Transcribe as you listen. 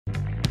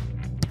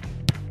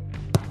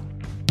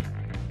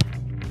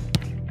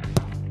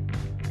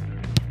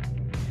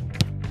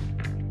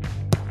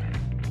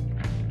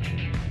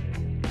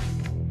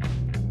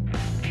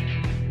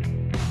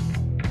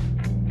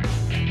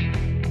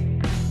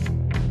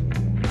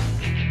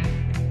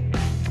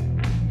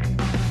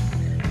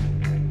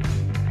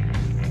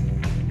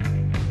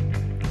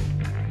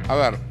A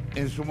ver,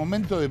 en su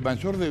momento de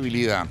mayor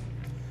debilidad,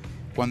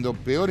 cuando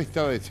peor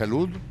estaba de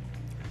salud,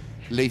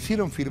 le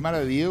hicieron firmar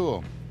a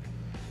Diego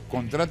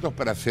contratos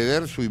para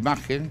ceder su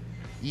imagen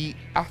y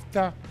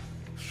hasta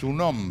su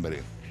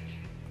nombre.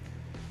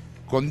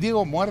 Con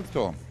Diego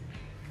muerto,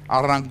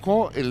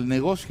 arrancó el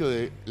negocio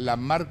de la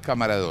marca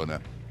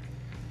Maradona.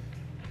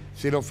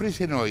 Se lo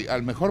ofrecen hoy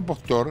al mejor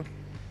postor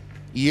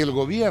y el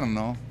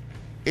gobierno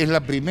es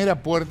la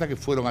primera puerta que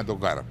fueron a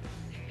tocar.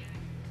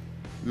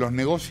 Los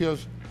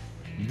negocios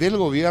del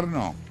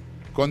gobierno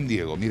con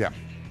Diego, mirá.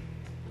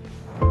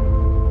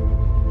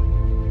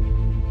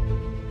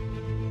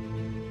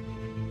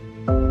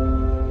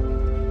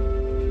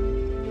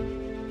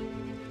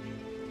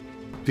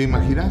 ¿Te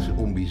imaginas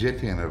un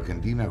billete en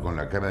Argentina con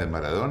la cara de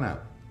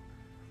Maradona?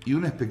 ¿Y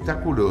un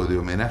espectáculo de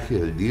homenaje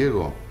al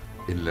Diego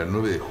en la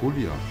 9 de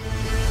julio?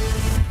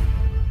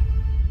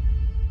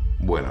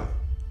 Bueno,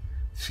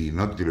 si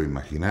no te lo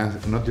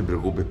imaginás, no te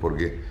preocupes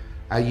porque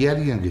hay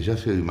alguien que ya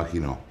se lo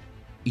imaginó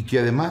y que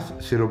además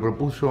se lo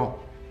propuso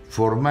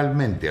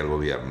formalmente al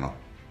gobierno.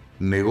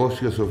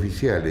 Negocios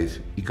oficiales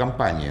y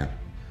campaña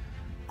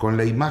con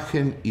la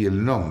imagen y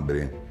el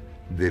nombre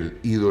del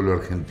ídolo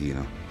argentino.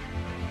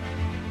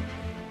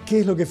 ¿Qué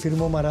es lo que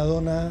firmó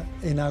Maradona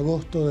en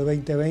agosto de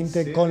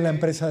 2020 con la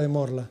empresa de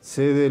Morla?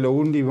 Cede lo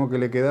último que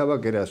le quedaba,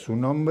 que era su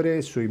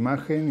nombre, su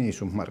imagen y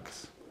sus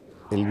marcas.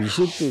 El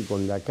billete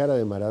con la cara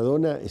de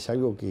Maradona es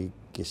algo que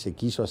se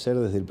quiso hacer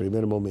desde el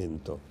primer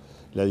momento.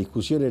 La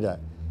discusión era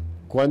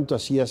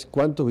cuántos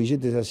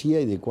billetes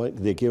hacía y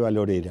de qué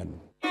valor eran.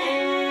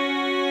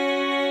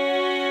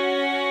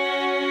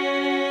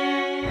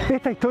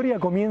 Esta historia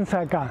comienza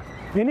acá.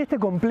 En este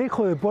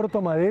complejo de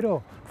Puerto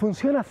Madero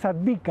funciona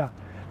Sadvica,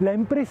 la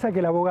empresa que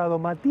el abogado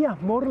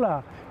Matías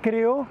Morla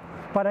creó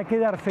para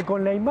quedarse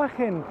con la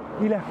imagen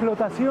y la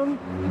explotación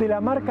de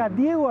la marca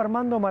Diego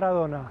Armando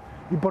Maradona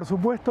y, por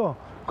supuesto,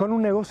 con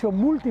un negocio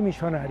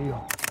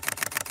multimillonario.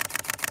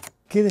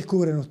 ¿Qué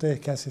descubren ustedes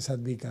que hace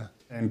Sadvica?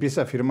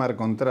 Empieza a firmar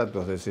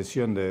contratos de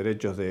cesión de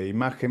derechos de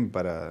imagen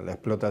para la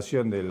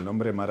explotación del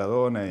nombre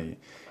Maradona y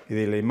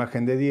de la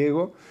imagen de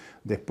Diego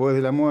después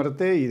de la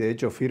muerte, y de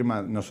hecho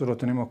firma, nosotros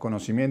tenemos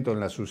conocimiento en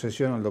la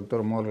sucesión, el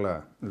doctor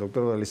Morla, el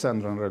doctor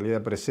Alessandro en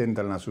realidad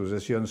presenta en la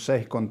sucesión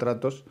 6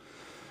 contratos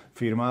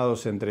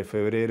firmados entre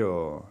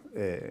febrero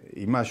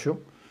y mayo.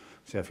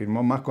 O sea,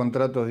 firmó más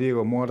contratos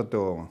Diego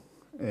muerto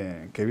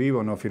que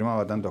vivo, no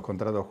firmaba tantos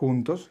contratos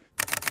juntos.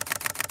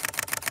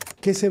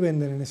 ¿Qué se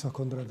venden en esos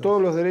contratos?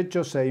 Todos los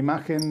derechos a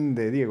imagen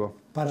de Diego.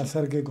 ¿Para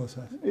hacer qué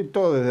cosas?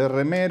 Todo, desde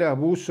remeras,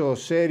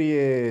 buzos,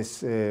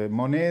 series,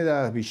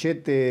 monedas,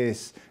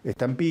 billetes,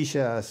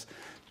 estampillas,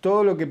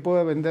 todo lo que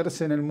pueda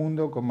venderse en el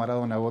mundo con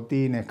Maradona,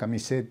 botines,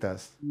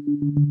 camisetas.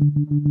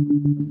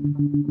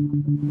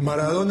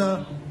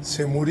 Maradona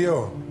se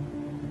murió,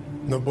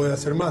 no puede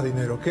hacer más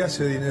dinero. ¿Qué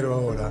hace dinero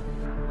ahora?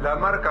 La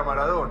marca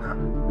Maradona.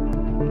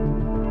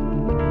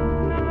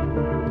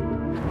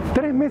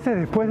 3 meses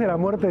después de la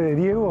muerte de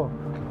Diego,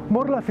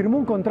 Morla firmó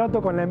un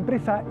contrato con la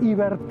empresa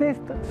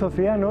Ibertest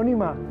Sociedad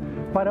Anónima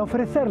para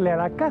ofrecerle a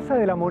la Casa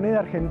de la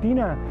Moneda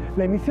Argentina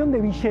la emisión de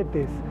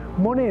billetes,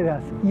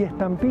 monedas y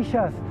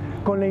estampillas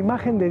con la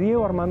imagen de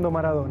Diego Armando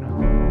Maradona.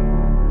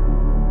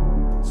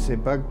 Se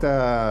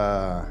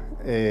pacta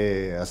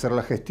hacer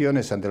las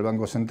gestiones ante el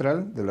Banco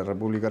Central de la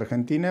República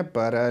Argentina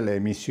para la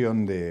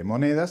emisión de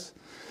monedas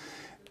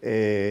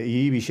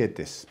y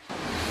billetes.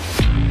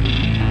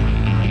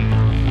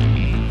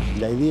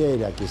 La idea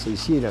era que se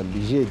hicieran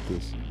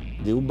billetes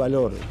de un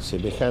valor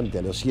semejante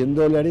a los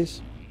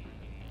 $100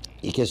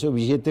 y que esos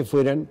billetes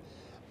fueran,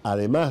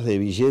 además de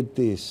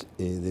billetes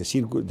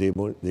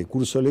de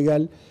curso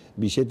legal,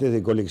 billetes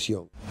de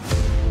colección.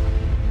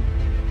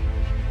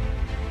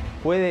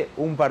 ¿Puede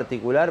un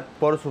particular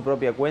por su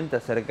propia cuenta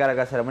acercar a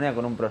Casa de la Moneda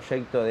con un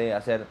proyecto de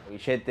hacer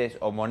billetes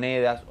o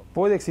monedas?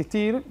 Puede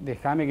existir,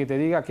 déjame que te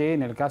diga que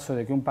en el caso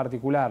de que un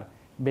particular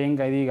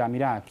venga y diga,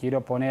 mirá,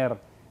 quiero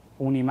poner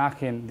una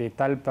imagen de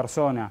tal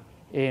persona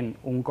en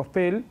un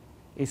cospel,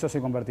 eso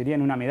se convertiría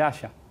en una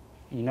medalla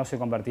y no se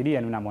convertiría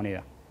en una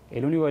moneda.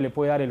 El único que le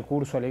puede dar el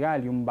curso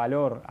legal y un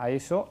valor a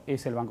eso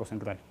es el Banco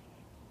Central.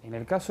 En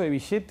el caso de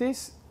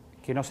billetes,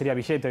 que no sería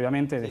billete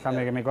obviamente, sí,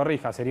 déjame que me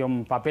corrija, sería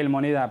un papel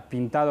moneda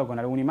pintado con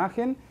alguna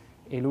imagen.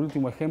 El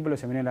último ejemplo que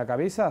se me viene a la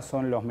cabeza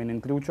son los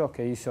menentruchos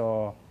que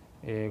hizo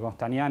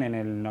Gostanián en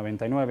el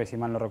 99, si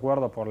mal no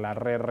recuerdo, por la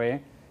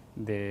re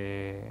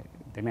de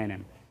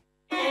Menem.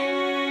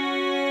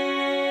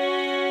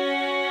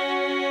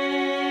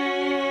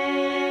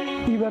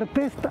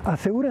 Ibertest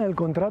asegura en el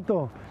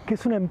contrato que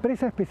es una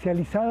empresa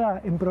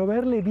especializada en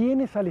proveerle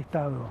bienes al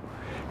Estado.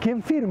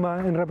 Quien firma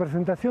en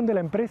representación de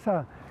la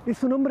empresa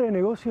es un hombre de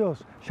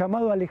negocios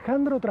llamado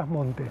Alejandro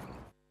Trasmonte.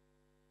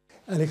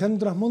 Alejandro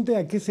Trasmonte,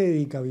 ¿a qué se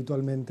dedica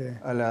habitualmente?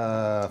 A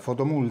la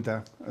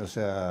fotomulta, o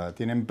sea,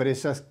 tiene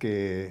empresas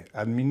que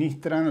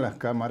administran las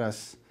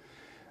cámaras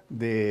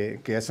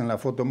que hacen la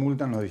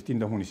fotomulta en los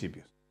distintos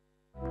municipios.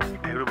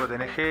 El grupo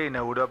TNG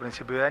inauguró a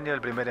principio de año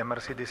el primer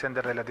Smart City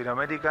Center de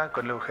Latinoamérica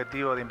con el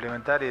objetivo de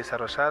implementar y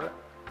desarrollar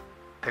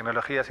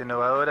tecnologías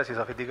innovadoras y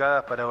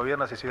sofisticadas para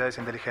gobiernos y ciudades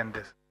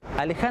inteligentes.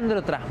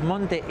 Alejandro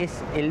Trasmonte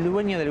es el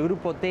dueño del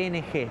grupo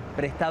TNG,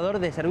 prestador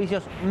de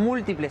servicios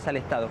múltiples al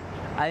Estado.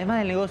 Además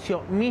del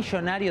negocio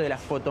millonario de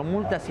las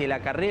fotomultas y el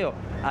acarreo,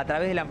 a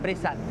través de la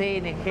empresa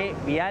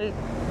TNG Vial,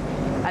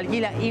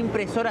 alquila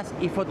impresoras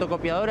y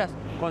fotocopiadoras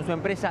con su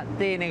empresa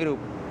TN Group.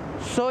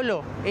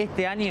 Solo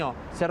este año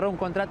cerró un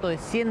contrato de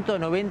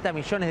 190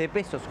 millones de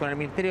pesos con el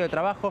Ministerio de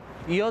Trabajo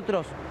y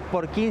otros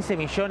por 15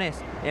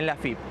 millones en la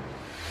FIP.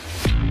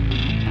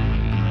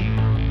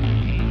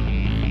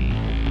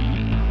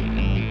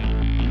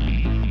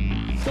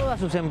 Todas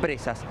sus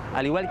empresas,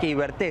 al igual que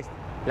Ibertest,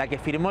 la que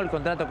firmó el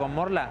contrato con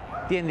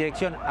Morla, tienen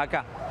dirección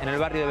acá, en el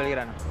barrio de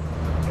Belgrano.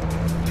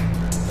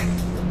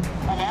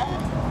 Hola.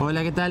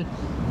 Hola, ¿qué tal?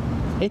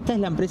 ¿Esta es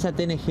la empresa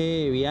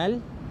TNG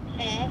Vial?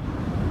 Sí.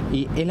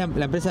 ¿Y es la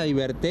empresa de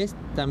Billetes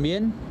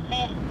también? Sí.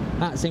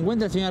 Ah, ¿se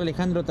encuentra el señor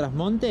Alejandro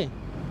Trasmonte?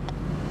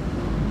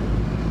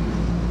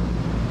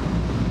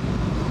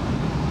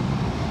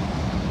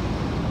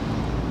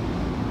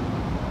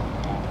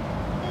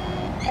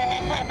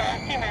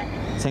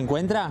 ¿Se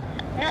encuentra?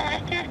 No,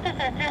 es que esto es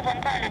el estudio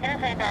contable, que no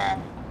soy nada.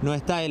 No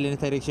está él en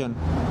esta dirección.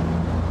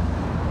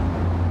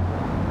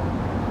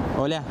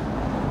 Hola.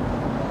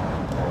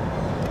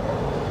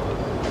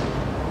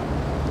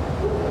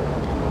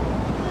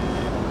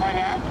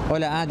 Hola.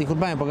 Hola,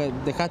 disculpame porque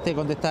dejaste de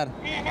contestar.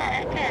 Sí, no,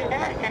 es que el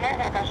tema es que no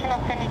es acá, yo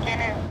no sé ni quién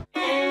es.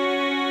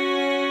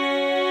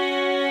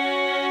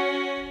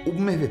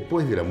 Un mes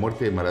después de la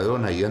muerte de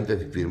Maradona y antes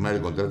de firmar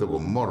el contrato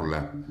con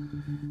Morla,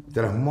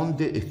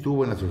 Trasmonte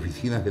estuvo en las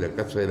oficinas de la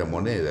Casa de la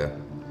Moneda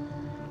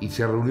y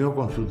se reunió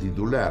con su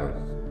titular,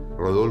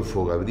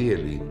 Rodolfo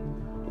Gabrieli,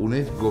 un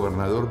ex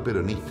gobernador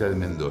peronista de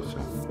Mendoza.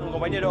 Un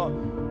compañero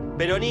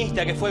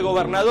peronista que fue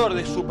gobernador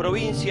de su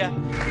provincia.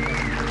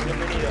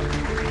 Bienvenido.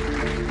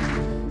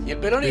 Y el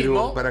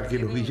peronismo... Pero para que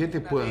los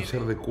billetes puedan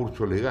ser de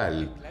curso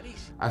legal,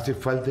 hace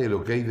falta el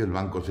ok del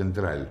Banco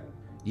Central.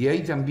 Y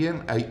ahí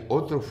también hay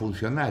otro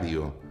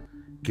funcionario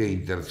que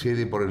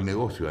intercede por el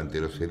negocio ante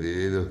los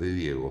herederos de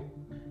Diego.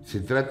 Se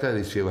trata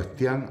de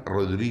Sebastián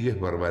Rodríguez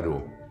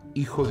Barbaró,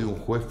 hijo de un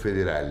juez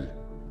federal,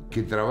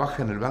 que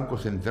trabaja en el Banco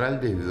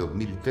Central desde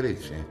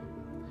 2013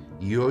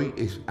 y hoy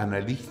es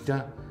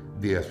analista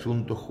de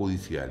asuntos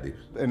judiciales.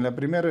 En la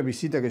primera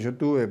visita que yo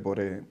tuve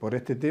por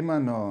este tema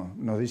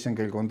nos dicen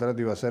que el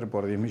contrato iba a ser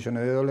por 10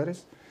 millones de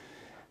dólares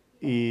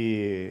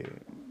y,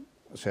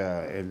 o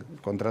sea, el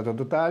contrato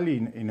total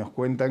y nos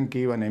cuentan que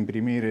iban a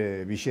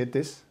imprimir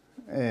billetes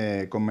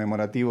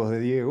conmemorativos de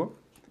Diego.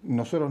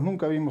 Nosotros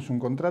nunca vimos un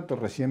contrato,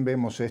 recién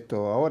vemos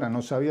esto ahora,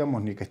 no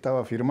sabíamos ni que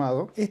estaba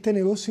firmado. Este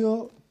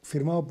negocio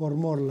firmado por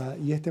Morla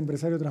y este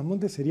empresario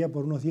Trasmonte sería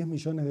por unos 10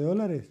 millones de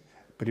dólares.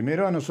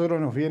 Primero a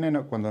nosotros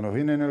cuando nos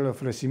vienen el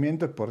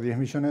ofrecimiento es por 10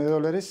 millones de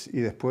dólares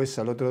y después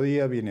al otro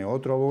día viene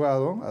otro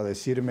abogado a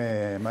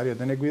decirme, Mario,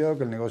 tené cuidado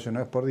que el negocio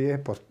no es por 10,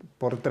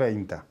 por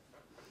 30.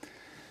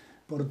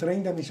 ¿Por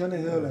 30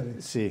 millones de dólares?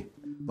 Sí.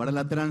 Para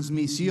la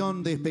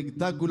transmisión de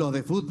espectáculos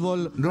de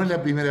fútbol. No es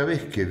la primera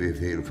vez que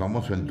desde el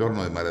famoso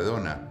entorno de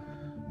Maradona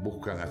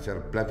buscan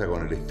hacer plata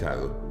con el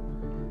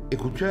Estado.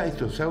 Escuchá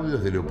estos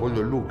audios de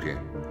Leopoldo Luque,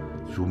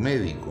 su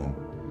médico,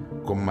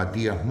 con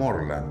Matías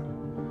Morla,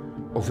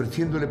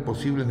 ofreciéndole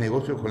posibles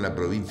negocios con la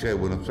provincia de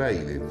Buenos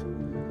Aires,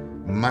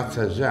 más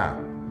allá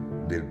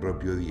del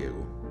propio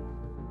Diego.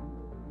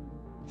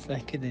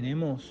 ¿Sabes qué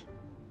tenemos?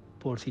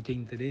 Por si te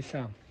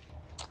interesa,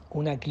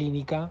 una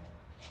clínica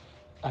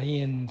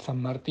ahí en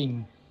San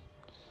Martín,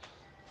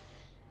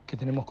 que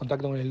tenemos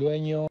contacto con el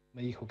dueño.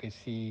 Me dijo que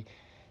si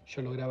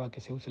yo lograba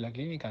que se use la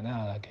clínica,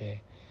 nada,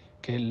 que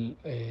él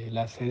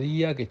la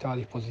cedía, que estaba a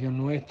disposición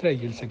nuestra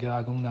y él se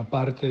quedaba con una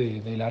parte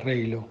del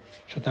arreglo.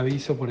 Yo te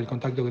aviso por el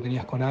contacto que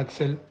tenías con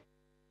Axel.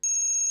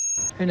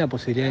 Hay una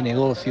posibilidad de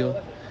negocio.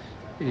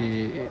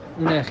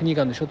 Una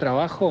clínica donde yo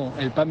trabajo,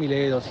 el PAMI le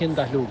debe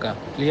 200 lucas.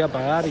 Le iba a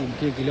pagar y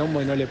tiene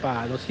quilombo y no le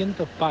paga.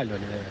 200 palos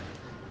le debe.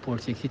 Por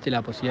si existe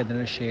la posibilidad de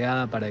tener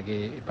llegada para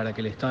que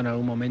el Estado en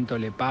algún momento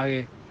le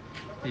pague.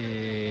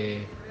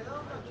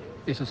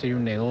 Eso sería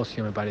un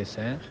negocio, me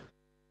parece, ¿eh?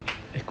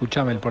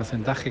 Escuchame, el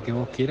porcentaje que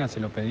vos quieras se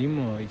lo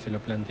pedimos y se lo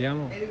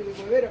planteamos.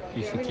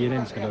 Y si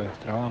quieren, se lo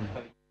destrabamos.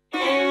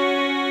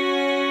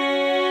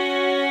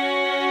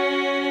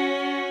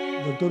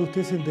 Doctor,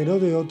 ¿usted se enteró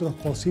de otros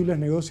posibles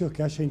negocios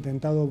que haya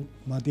intentado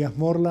Matías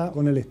Morla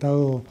con el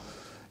Estado,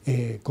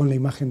 con la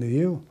imagen de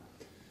Diego?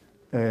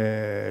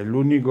 El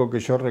único que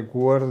yo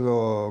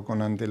recuerdo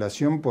con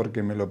antelación,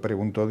 porque me lo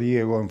preguntó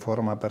Diego en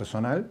forma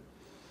personal,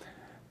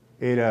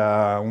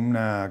 era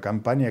una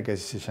campaña que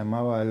se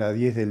llamaba La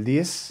 10 del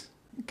 10,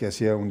 que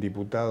hacía un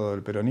diputado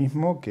del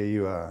peronismo que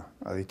iba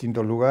a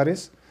distintos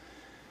lugares.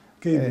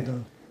 ¿Qué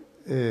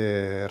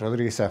diputado?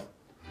 Rodríguez A.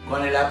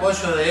 Con el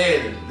apoyo de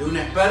él, de un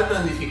experto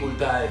en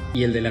dificultades.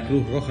 Y el de la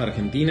Cruz Roja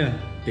Argentina,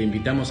 te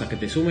invitamos a que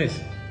te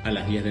sumes a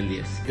las 10 del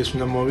 10. Es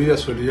una movida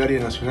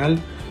solidaria nacional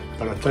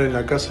para estar en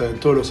la casa de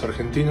todos los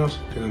argentinos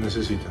que lo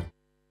necesitan.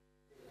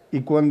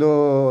 Y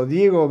cuando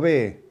Diego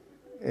ve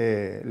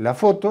las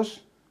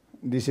fotos,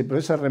 dice, pero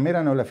esa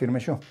remera no la firmé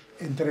yo.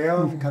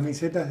 Entregaban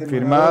camisetas de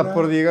Firmadas Maradona.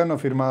 por Diego, no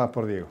firmadas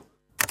por Diego.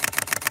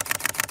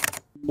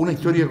 Una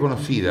historia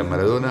conocida,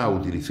 Maradona ha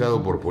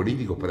utilizado por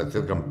políticos para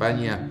hacer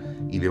campaña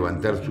y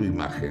levantar su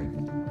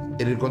imagen.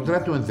 En el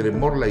contrato entre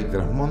Morla y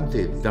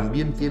Trasmonte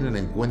también tienen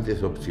en cuenta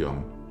esa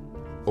opción.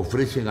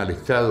 Ofrecen al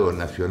Estado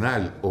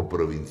nacional o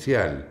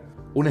provincial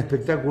un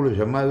espectáculo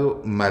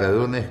llamado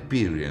Maradona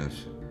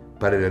Experiencie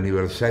para el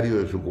aniversario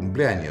de su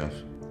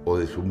cumpleaños o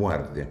de su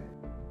muerte.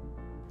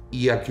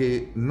 Y a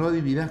que no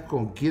adivinás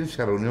con quién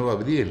se reunió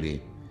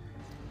Gabrieli,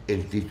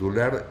 el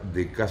titular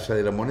de Casa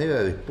de la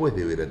Moneda, después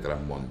de ver a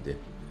Trasmonte.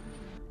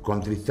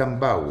 Con Tristán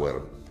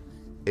Bauer,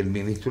 el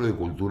ministro de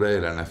Cultura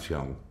de la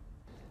Nación.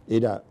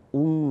 Era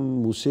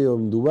un museo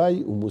en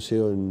Dubái, un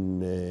museo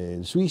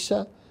en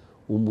Suiza,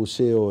 un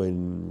museo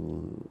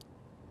en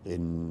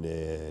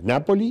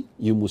Nápoli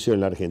y un museo en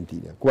la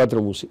Argentina.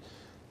 Cuatro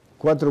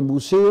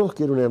museos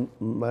que era una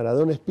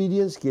Maradona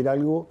Experiencie, que era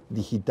algo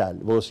digital.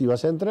 Vos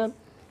ibas a entrar,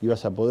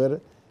 ibas a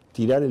poder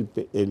tirar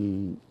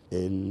el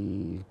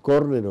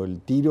córner o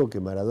el tiro que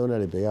Maradona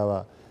le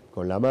pegaba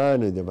con la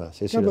mano y demás.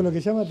 Claro, pero lo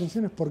que llama la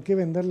atención es por qué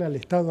venderle al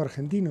Estado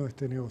argentino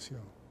este negocio.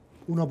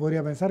 Uno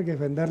podría pensar que es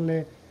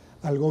venderle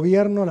al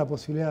gobierno la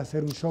posibilidad de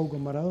hacer un show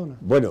con Maradona.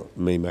 Bueno,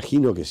 me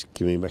imagino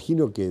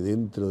que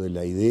dentro de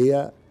la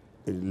idea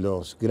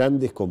los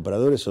grandes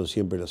compradores son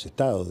siempre los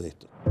estados de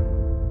esto.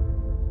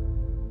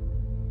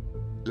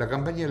 La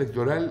campaña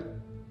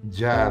electoral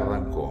ya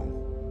arrancó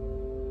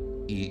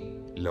y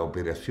la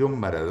operación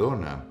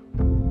Maradona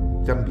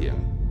también.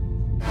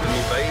 En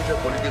mi país los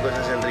políticos se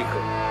hacen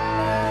ricos,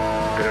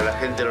 pero a la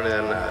gente no le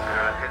dan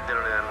nada.